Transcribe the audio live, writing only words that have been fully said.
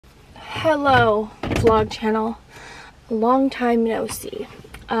Hello, vlog channel. Long time no see.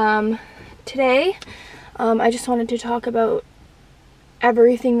 Today, I just wanted to talk about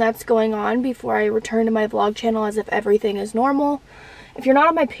everything that's going on before I return to my vlog channel as if everything is normal. If you're not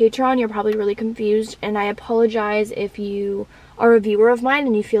on my Patreon, you're probably really confused, and I apologize if you are a viewer of mine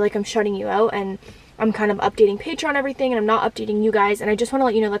and you feel like I'm shutting you out and I'm kind of updating Patreon everything and I'm not updating you guys, and I just want to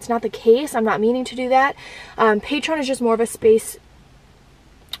let you know that's not the case. I'm not meaning to do that. Patreon is just more of a space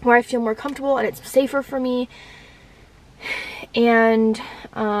where I feel more comfortable and it's safer for me. And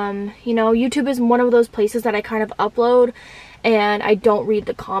you know, YouTube is one of those places that I kind of upload and I don't read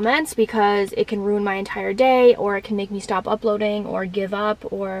the comments because it can ruin my entire day, or it can make me stop uploading or give up,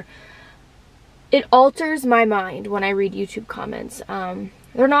 or it alters my mind when I read YouTube comments.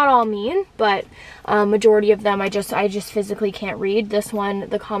 They're not all mean, but majority of them I just physically can't read. This one,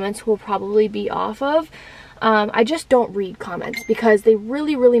 the comments will probably be off of. I just don't read comments because they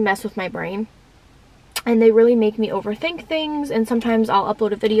really mess with my brain. And they really make me overthink things, and sometimes I'll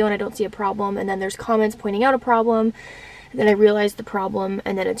upload a video and I don't see a problem, and then there's comments pointing out a problem, and then I realize the problem,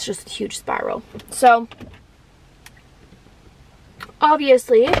 and then it's just a huge spiral. So,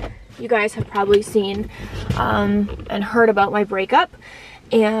 obviously, you guys have probably seen and heard about my breakup,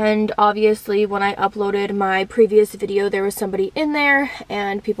 and obviously when I uploaded my previous video there was somebody in there,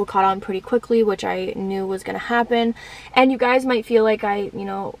 and people caught on pretty quickly, which I knew was going to happen, and you guys might feel like I, you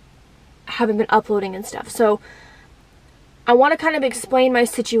know, haven't been uploading and stuff. So I want to kind of explain my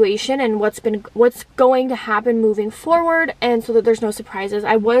situation and what's going to happen moving forward, and so that there's no surprises.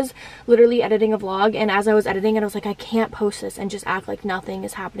 I was literally editing a vlog, and as I was editing it I was like, I can't post this and just act like nothing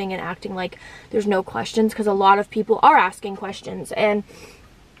is happening and acting like there's no questions, because a lot of people are asking questions and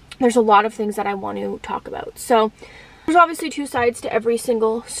there's a lot of things that I want to talk about. So there's obviously two sides to every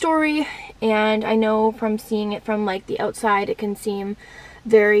single story, and I know from seeing it from like the outside it can seem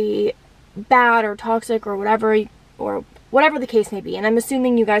very bad or toxic or whatever the case may be. And I'm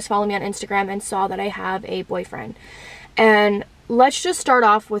assuming you guys follow me on Instagram and saw that I have a boyfriend. And let's just start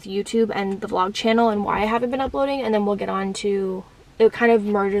off with YouTube and the vlog channel and why I haven't been uploading, and then we'll get on to, it kind of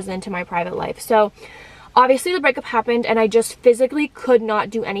merges into my private life. So obviously the breakup happened and I just physically could not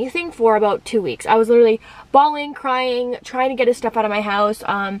do anything for about 2 weeks. I was literally bawling, crying, trying to get his stuff out of my house,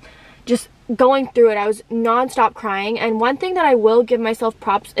 just going through it. I was non-stop crying, and one thing that I will give myself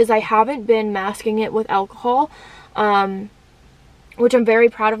props is I haven't been masking it with alcohol, which I'm very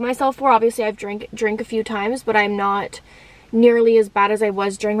proud of myself for. Obviously I've drank a few times, but I'm not nearly as bad as I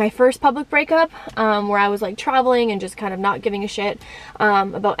was during my first public breakup, where I was like traveling and just kind of not giving a shit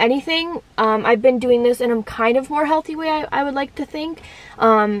about anything. I've been doing this in a kind of more healthy way, I would like to think,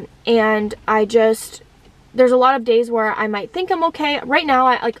 and there's a lot of days where I might think I'm okay. Right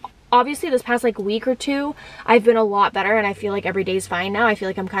now, obviously this past like week or two I've been a lot better and I feel like every day's fine now. I feel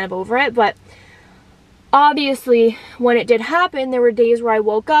like I'm kind of over it, but obviously when it did happen there were days where I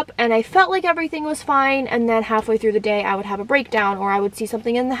woke up and I felt like everything was fine, and then halfway through the day I would have a breakdown, or I would see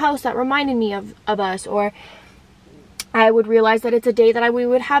something in the house that reminded me of us, or I would realize that it's a day that we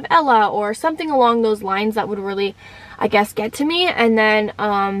would have Ella, or something along those lines that would really, I guess, get to me, and then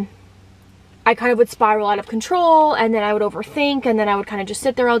I kind of would spiral out of control, and then I would overthink, and then I would kind of just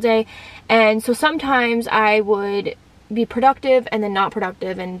sit there all day. And so sometimes I would be productive and then not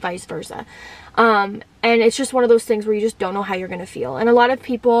productive, and vice versa. And it's just one of those things where you just don't know how you're going to feel. And a lot of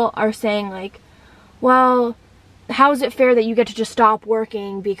people are saying like, well, how is it fair that you get to just stop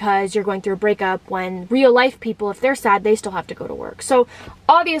working because you're going through a breakup, when real life people, if they're sad, they still have to go to work? So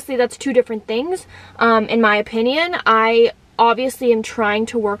obviously that's two different things. In my opinion, I obviously am trying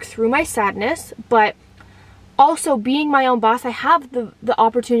to work through my sadness, but also being my own boss, I have the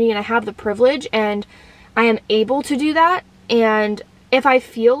opportunity and I have the privilege, and I am able to do that. And if I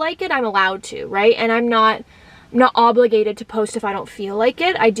feel like it, I'm allowed to, right? And I'm not obligated to post if I don't feel like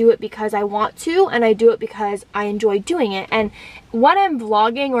it. I do it because I want to, and I do it because I enjoy doing it. And when I'm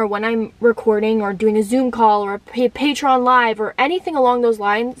vlogging, or when I'm recording or doing a Zoom call or a Patreon live or anything along those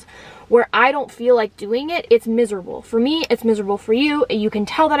lines where I don't feel like doing it, it's miserable. For me, it's miserable for you. You can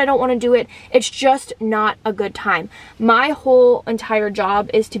tell that I don't want to do it. It's just not a good time. My whole entire job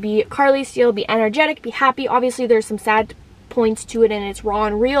is to be KarleeSteel, be energetic, be happy. Obviously, there's some sad points to it and it's raw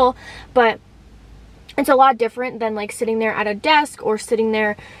and real, but it's a lot different than like sitting there at a desk or sitting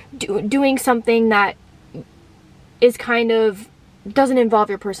there doing something that is kind of doesn't involve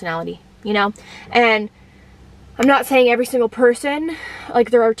your personality, you know? And I'm not saying every single person, like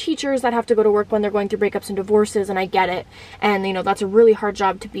there are teachers that have to go to work when they're going through breakups and divorces, and I get it, and you know that's a really hard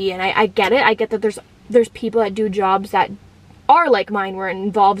job to be, and I get it. I get that there's people that do jobs that are like mine, where it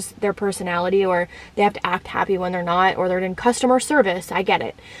involves their personality, or they have to act happy when they're not, or they're in customer service. I get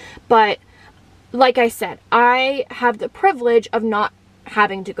it. But like I said, I have the privilege of not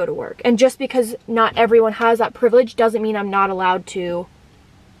having to go to work. And just because not everyone has that privilege doesn't mean I'm not allowed to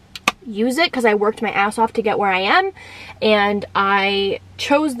use it, because I worked my ass off to get where I am, and I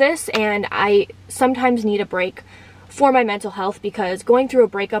chose this, and I sometimes need a break for my mental health, because going through a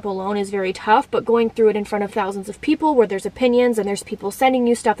breakup alone is very tough, but going through it in front of thousands of people where there's opinions and there's people sending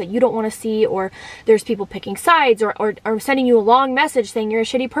you stuff that you don't want to see, or there's people picking sides, or sending you a long message saying you're a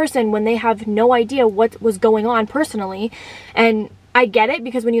shitty person when they have no idea what was going on personally. And I get it,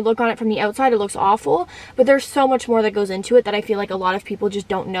 because when you look on it from the outside, it looks awful, but there's so much more that goes into it that I feel like a lot of people just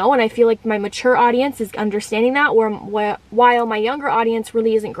don't know, and I feel like my mature audience is understanding that, while my younger audience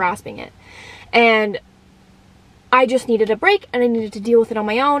really isn't grasping it. And I just needed a break, and I needed to deal with it on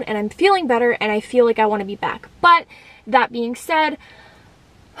my own, and I'm feeling better, and I feel like I want to be back. But that being said,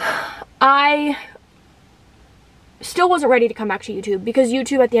 I still wasn't ready to come back to YouTube, because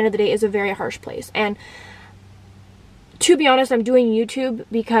YouTube at the end of the day is a very harsh place. And to be honest, I'm doing YouTube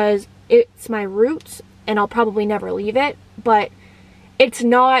because it's my roots, and I'll probably never leave it, but it's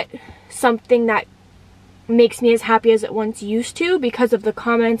not something that makes me as happy as it once used to, because of the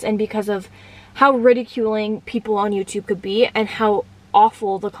comments and because of how ridiculing people on YouTube could be, and how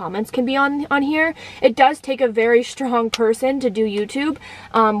awful the comments can be on here. It does take a very strong person to do YouTube.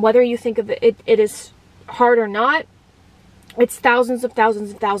 Whether you think of it is hard or not, it's thousands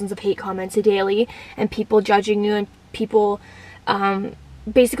of hate comments daily, and people judging you, and people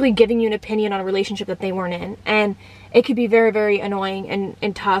basically giving you an opinion on a relationship that they weren't in. And it could be very, very annoying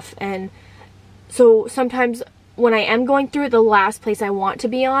and tough. And so sometimes when I am going through it, the last place I want to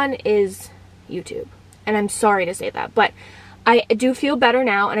be on is YouTube. And I'm sorry to say that, but I do feel better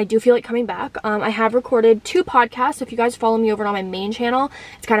now, and I do feel like coming back. I have recorded 2 podcasts. If you guys follow me over on my main channel,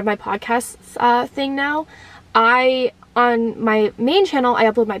 it's kind of my podcast thing now. On my main channel, I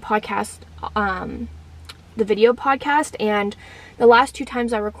upload my podcast, the video podcast, and the last 2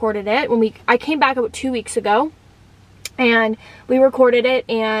 times I recorded it, I came back about 2 weeks ago, and we recorded it,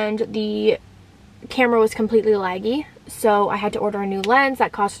 and the camera was completely laggy, so I had to order a new lens.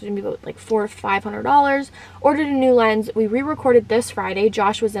 That costed me about like $400 or $500. Ordered a new lens. We re-recorded this Friday.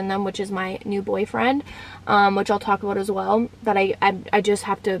 Josh was in them, which is my new boyfriend, which I'll talk about as well. That I just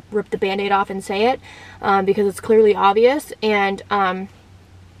have to rip the band-aid off and say it, because it's clearly obvious. And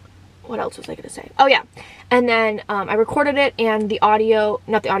what else was I gonna say? Oh yeah, and then I recorded it, and the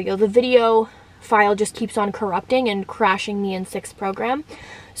video file just keeps on corrupting and crashing the N6 program.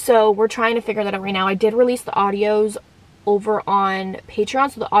 So we're trying to figure that out right now. I did release the audios over on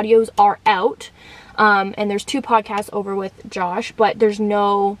Patreon, so the audios are out, and there's 2 podcasts over with Josh, but there's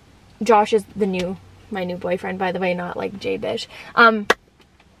no, Josh is my new boyfriend, by the way, not like J-Bish.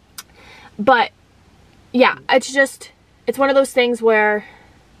 But yeah, it's one of those things where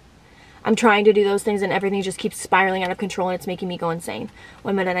I'm trying to do those things and everything just keeps spiraling out of control, and it's making me go insane.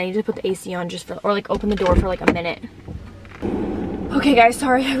 1 minute, I need to put the AC on or like open the door for like a minute. Okay guys,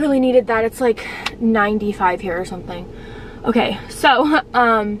 sorry, I really needed that. It's like 95 here or something. Okay, so,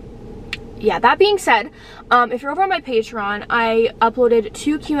 yeah, that being said, if you're over on my Patreon, I uploaded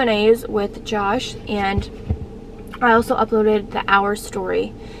 2 Q&As with Josh, and I also uploaded the Hour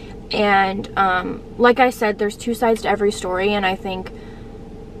story. And, like I said, there's 2 sides to every story, and I think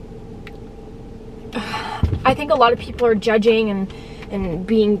a lot of people are judging and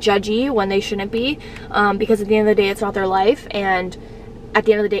being judgy when they shouldn't be, because at the end of the day, it's not their life. And at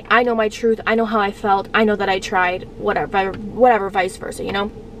the end of the day, I know my truth, I know how I felt, I know that I tried, whatever, vice versa, you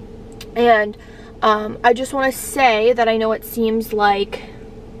know. And I just want to say that I know it seems like,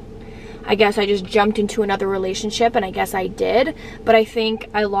 I guess I just jumped into another relationship, and I guess I did, but I think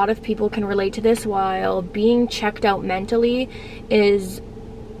a lot of people can relate to this. While being checked out mentally is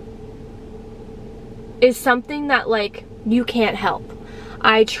something that, like, you can't help.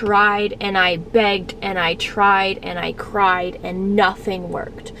 I tried, and I begged, and I tried, and I cried, and nothing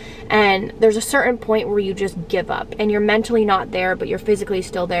worked. And there's a certain point where you just give up, and you're mentally not there, but you're physically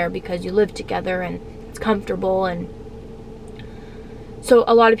still there because you live together and it's comfortable. And so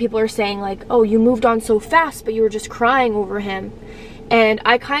a lot of people are saying, like, oh, you moved on so fast, but you were just crying over him. And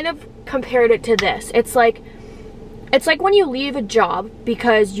I kind of compared it to this. It's like when you leave a job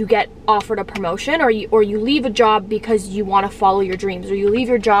because you get offered a promotion, or you leave a job because you want to follow your dreams, or you leave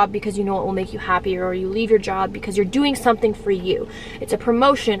your job because you know it will make you happier, or you leave your job because you're doing something for you. It's a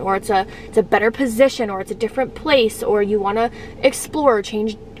promotion, or it's a better position, or it's a different place, or you want to explore,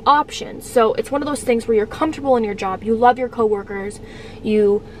 change options. So it's one of those things where you're comfortable in your job, you love your coworkers,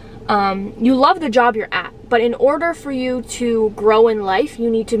 you love the job you're at, But in order for you to grow in life, you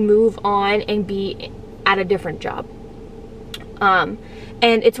need to move on and be at a different job. And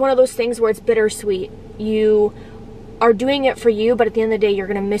it's one of those things where it's bittersweet. You are doing it for you, but at the end of the day, you're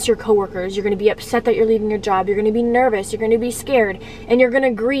going to miss your coworkers. You're going to be upset that you're leaving your job. You're going to be nervous. You're going to be scared. And you're going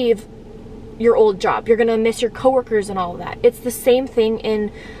to grieve your old job. You're going to miss your coworkers and all of that. It's the same thing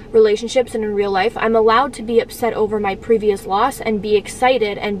in relationships and in real life. I'm allowed to be upset over my previous loss and be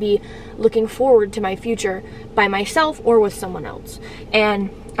excited and be looking forward to my future by myself or with someone else. And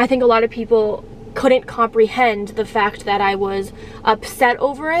I think a lot of people couldn't comprehend the fact that I was upset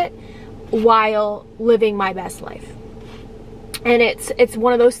over it while living my best life. And it's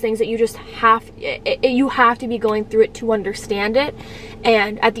one of those things that you just you have to be going through it to understand it.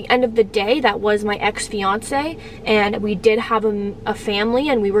 And at the end of the day, that was my ex-fiance, and we did have a family,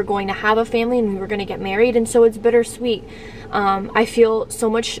 and we were going to have a family, and we were going to get married, and so it's bittersweet. I feel so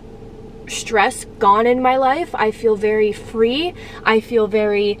much stress gone in my life. I feel very free. I feel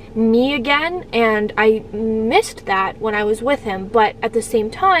very me again, and I missed that when I was with him. But at the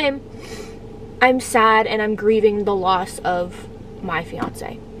same time, I'm sad and I'm grieving the loss of my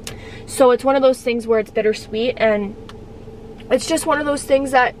fiance. So it's one of those things where it's bittersweet, and it's just one of those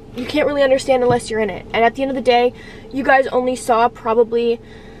things that you can't really understand unless you're in it. And at the end of the day, you guys only saw probably,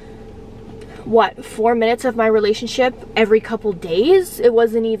 what, 4 minutes of my relationship every couple days. It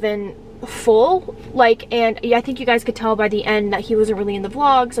wasn't even full, like, and I think you guys could tell by the end that he wasn't really in the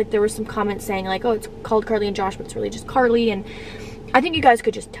vlogs. Like, there were some comments saying like, oh, it's called Karlee and Josh, but it's really just Karlee, and I think you guys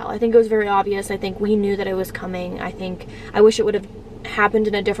could just tell. I think it was very obvious. I think we knew that it was coming. I wish it would have happened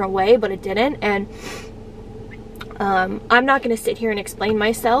in a different way, but it didn't. And I'm not going to sit here and explain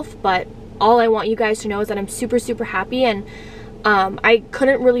myself, but all I want you guys to know is that I'm super, super happy. And I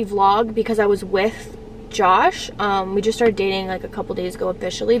couldn't really vlog because I was with Josh. We just started dating like a couple days ago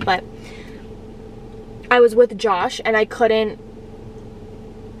officially, but I was with Josh and I couldn't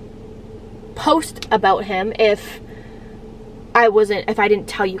post about him if I didn't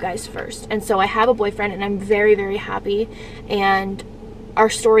tell you guys first. And so I have a boyfriend, and I'm very, very happy. And our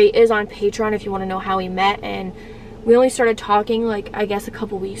story is on Patreon if you want to know how we met. And we only started talking like, I guess, a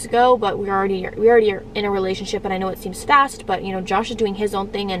couple weeks ago, but we already are in a relationship. And I know it seems fast, but you know, Josh is doing his own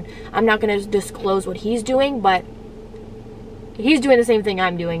thing, and I'm not going to disclose what he's doing, but he's doing the same thing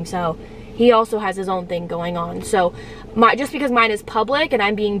I'm doing. So he also has his own thing going on. So just because mine is public and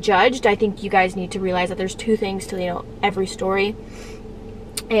I'm being judged, I think you guys need to realize that there's two things to, you know, every story.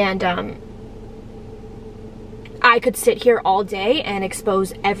 And I could sit here all day and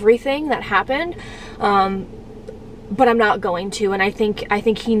expose everything that happened, but I'm not going to. And I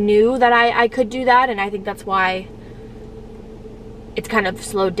think he knew that I could do that, and I think that's why it's kind of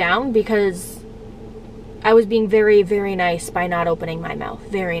slowed down, because I was being very, very nice by not opening my mouth.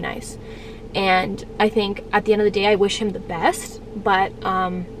 Very nice. And I think at the end of the day, I wish him the best, but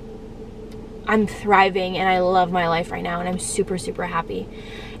I'm thriving and I love my life right now, and I'm super, super happy.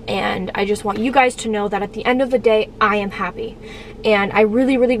 And I just want you guys to know that at the end of the day, I am happy. And I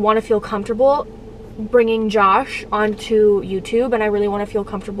really, really want to feel comfortable bringing Josh onto YouTube, and I really want to feel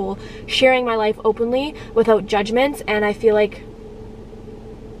comfortable sharing my life openly without judgments. And I feel like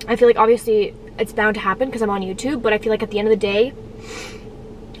obviously it's bound to happen because I'm on YouTube, but I feel like at the end of the day,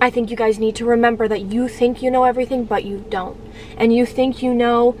 I think you guys need to remember that you think you know everything, but you don't. And you think you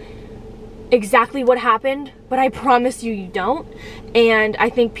know exactly what happened, but I promise you, you don't. And I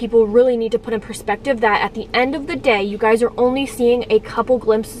think people really need to put in perspective that at the end of the day, you guys are only seeing a couple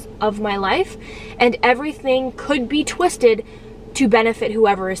glimpses of my life, and everything could be twisted to benefit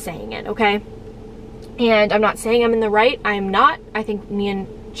whoever is saying it, okay? And I'm not saying I'm in the right. I am not. I think me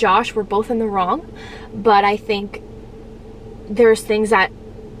and Josh were both in the wrong, but I think there's things that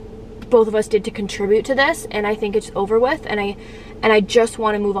both of us did to contribute to this, and I think it's over with, and I just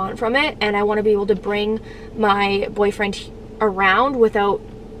want to move on from it, and I want to be able to bring my boyfriend around without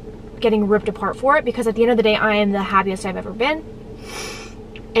getting ripped apart for it, because at the end of the day, I am the happiest I've ever been.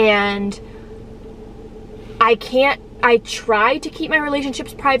 And I try to keep my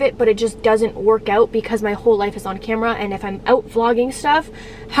relationships private, but it just doesn't work out because my whole life is on camera, and if I'm out vlogging stuff,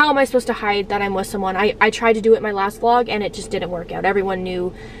 how am I supposed to hide that I'm with someone? I tried to do it in my last vlog, and it just didn't work out. Everyone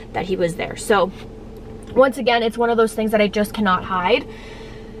knew that he was there. So once again, it's one of those things that I just cannot hide,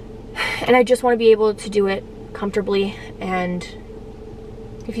 and I just want to be able to do it comfortably. And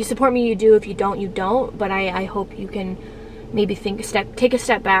if you support me, you do. If you don't, you don't. But I hope you can maybe take a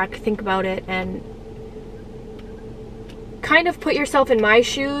step back, think about it, and kind of put yourself in my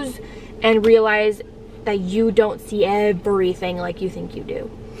shoes and realize that you don't see everything like you think you do.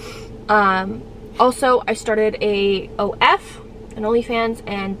 Also, I started a OF an OnlyFans,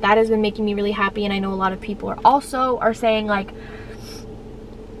 and that has been making me really happy. And I know a lot of people are saying like,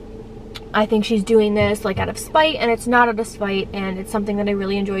 I think she's doing this like out of spite, and it's not out of spite, and it's something that I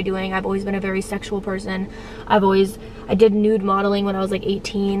really enjoy doing. I've always been a very sexual person. I did nude modeling when I was like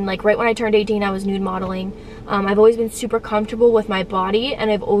 18. Like right when I turned 18, I was nude modeling. I've always been super comfortable with my body,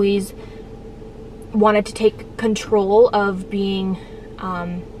 and I've always wanted to take control of being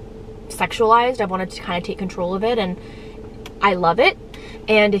sexualized. I wanted to kind of take control of it, and I love it.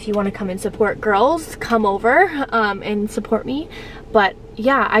 And if you want to come and support girls, come over and support me. But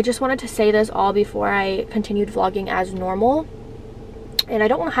yeah, I just wanted to say this all before I continued vlogging as normal. And I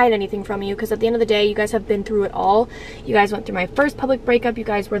don't want to hide anything from you, because at the end of the day, you guys have been through it all. You guys went through my first public breakup. You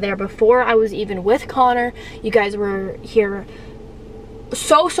guys were there before I was even with Connor. You guys were here.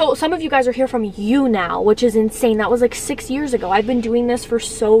 So some of you guys are here from you now, which is insane. That was like 6 years ago. I've been doing this for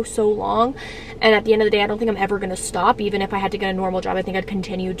so long, and at the end of the day, I don't think I'm ever gonna stop. Even if I had to get a normal job, I think I'd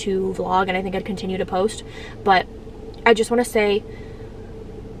continue to vlog, and I think I'd continue to post. But I just want to say,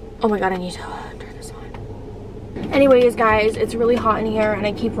 oh my god, I need to turn this on. Anyways guys, it's really hot in here and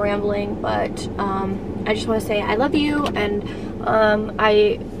I keep rambling, but I just want to say I love you, and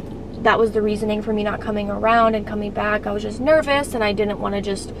that was the reasoning for me not coming around and coming back. I was just nervous, and I didn't want to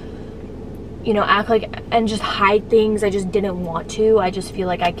just, you know, act like and just hide things. I just didn't want to. I just feel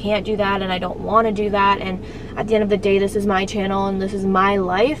like I can't do that, and I don't want to do that. And at the end of the day, this is my channel and this is my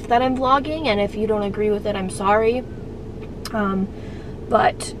life that I'm vlogging, and if you don't agree with it, I'm sorry.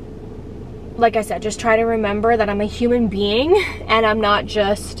 But like I said, just try to remember that I'm a human being and I'm not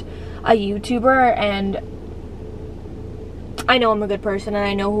just a YouTuber, and I know I'm a good person, and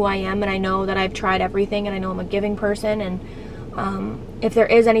I know who I am, and I know that I've tried everything, and I know I'm a giving person. And if there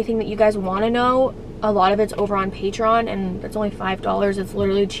is anything that you guys want to know, a lot of it's over on Patreon, and it's only $5. It's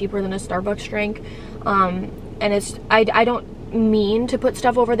literally cheaper than a Starbucks drink. And it's I don't mean to put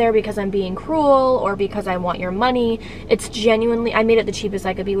stuff over there because I'm being cruel or because I want your money. It's genuinely, I made it the cheapest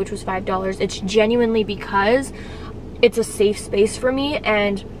I could be, which was $5. It's genuinely because it's a safe space for me,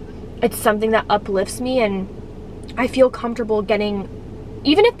 and it's something that uplifts me, and I feel comfortable getting,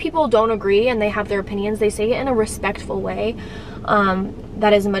 even if people don't agree and they have their opinions, they say it in a respectful way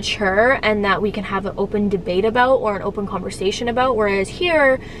that is mature, and that we can have an open debate about, or an open conversation about. Whereas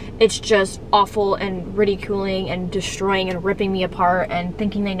here, it's just awful and ridiculing and destroying and ripping me apart and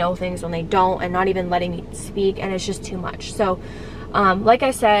thinking they know things when they don't, and not even letting me speak, and it's just too much. So like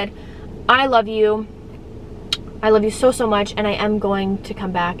I said, I love you. I love you so much, and I am going to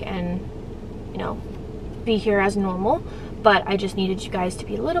come back and, you know, be here as normal. But I just needed you guys to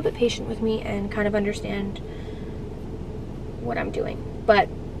be a little bit patient with me and kind of understand what I'm doing. But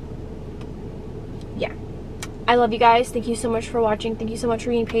yeah, I love you guys. Thank you so much for watching. Thank you so much for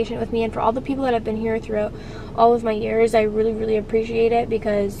being patient with me, and for all the people that have been here throughout all of my years. I really appreciate it,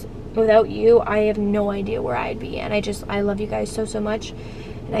 because without you, I have no idea where I'd be. And I love you guys so much,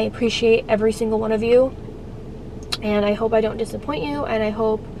 and I appreciate every single one of you, and I hope I don't disappoint you, and I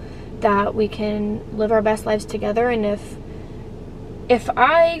hope that we can live our best lives together. And if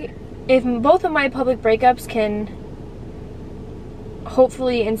both of my public breakups can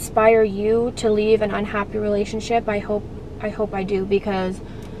hopefully inspire you to leave an unhappy relationship, I hope I do, because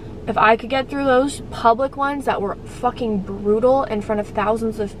if I could get through those public ones that were fucking brutal in front of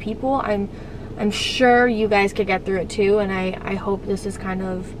thousands of people, I'm sure you guys could get through it too. And I hope this is kind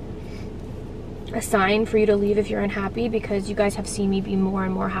of a sign for you to leave if you're unhappy, because you guys have seen me be more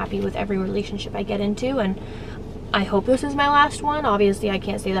and more happy with every relationship I get into. And I hope this is my last one. Obviously I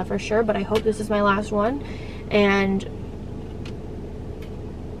can't say that for sure, but I hope this is my last one. And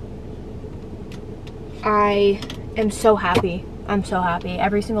I am so happy. I'm so happy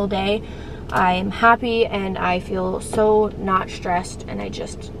every single day. I am happy, and I feel so not stressed, and I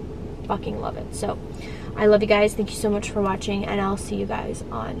just fucking love it. So I love you guys. Thank you so much for watching, and I'll see you guys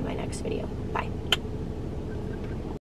on my next video. Bye.